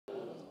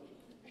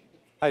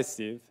Hi,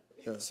 Steve.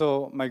 Yeah.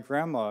 So my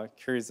grandma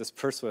carries this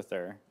purse with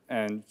her,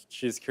 and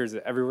she just carries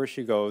it everywhere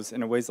she goes,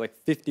 and it weighs like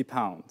 50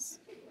 pounds.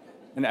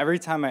 And every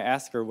time I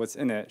ask her what's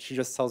in it, she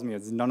just tells me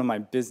it's none of my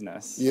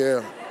business.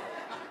 Yeah.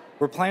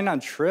 We're planning on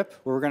a trip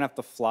where we're gonna have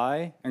to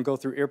fly and go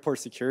through airport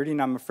security,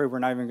 and I'm afraid we're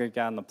not even gonna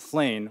get on the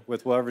plane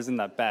with whatever's in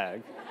that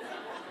bag.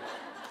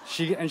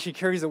 She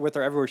carries it with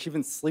her everywhere. She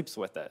even sleeps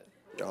with it.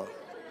 Oh.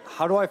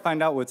 How do I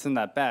find out what's in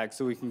that bag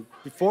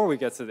before we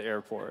get to the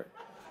airport?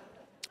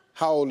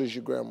 How old is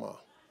your grandma?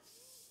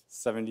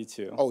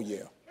 72. Oh,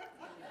 yeah.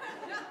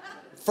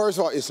 First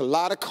of all, it's a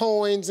lot of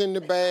coins in the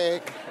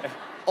bag.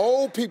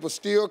 Old people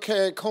still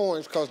carry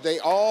coins because they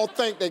all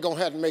think they're going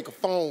to have to make a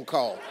phone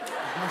call.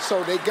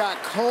 So they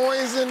got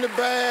coins in the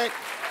bag.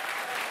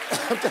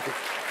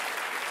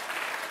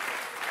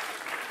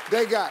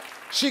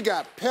 She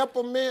got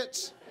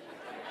peppermints.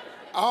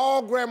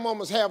 All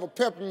grandmamas have a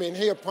peppermint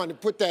here, Punny.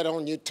 Put that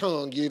on your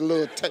tongue. You a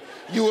little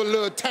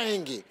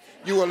tangy.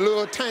 You a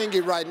little tangy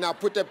right now.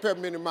 Put that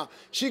peppermint in your mouth.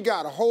 She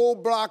got a whole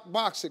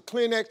box of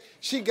Kleenex.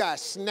 She got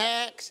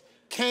snacks,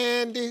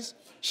 candies.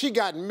 She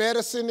got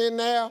medicine in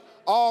there,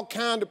 all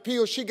kind of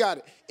pills. She got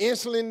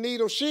insulin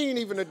needles. She ain't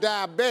even a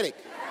diabetic.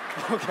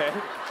 Okay.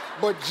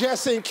 But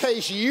just in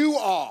case you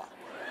are,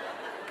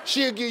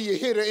 she'll give you a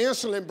hit of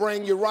insulin,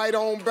 bring you right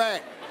on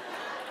back.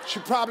 She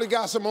probably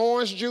got some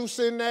orange juice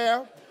in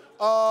there.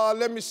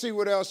 Let me see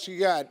what else she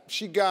got.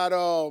 She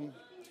probably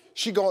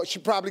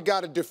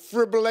got a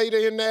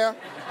defibrillator in there.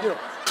 You know,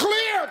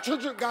 clear.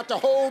 Got the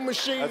whole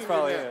machine. That's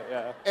probably in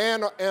there. it,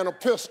 yeah. And a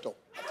pistol.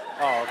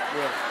 Oh,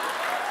 yeah.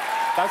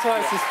 That's what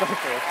I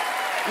suspected.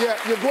 Yeah,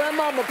 your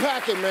grandmama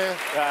packing, man.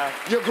 Yeah.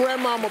 Your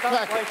grandmama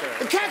packing. Like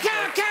her.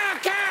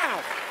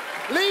 Cow.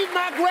 Leave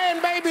my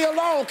grandbaby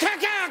alone. Cow.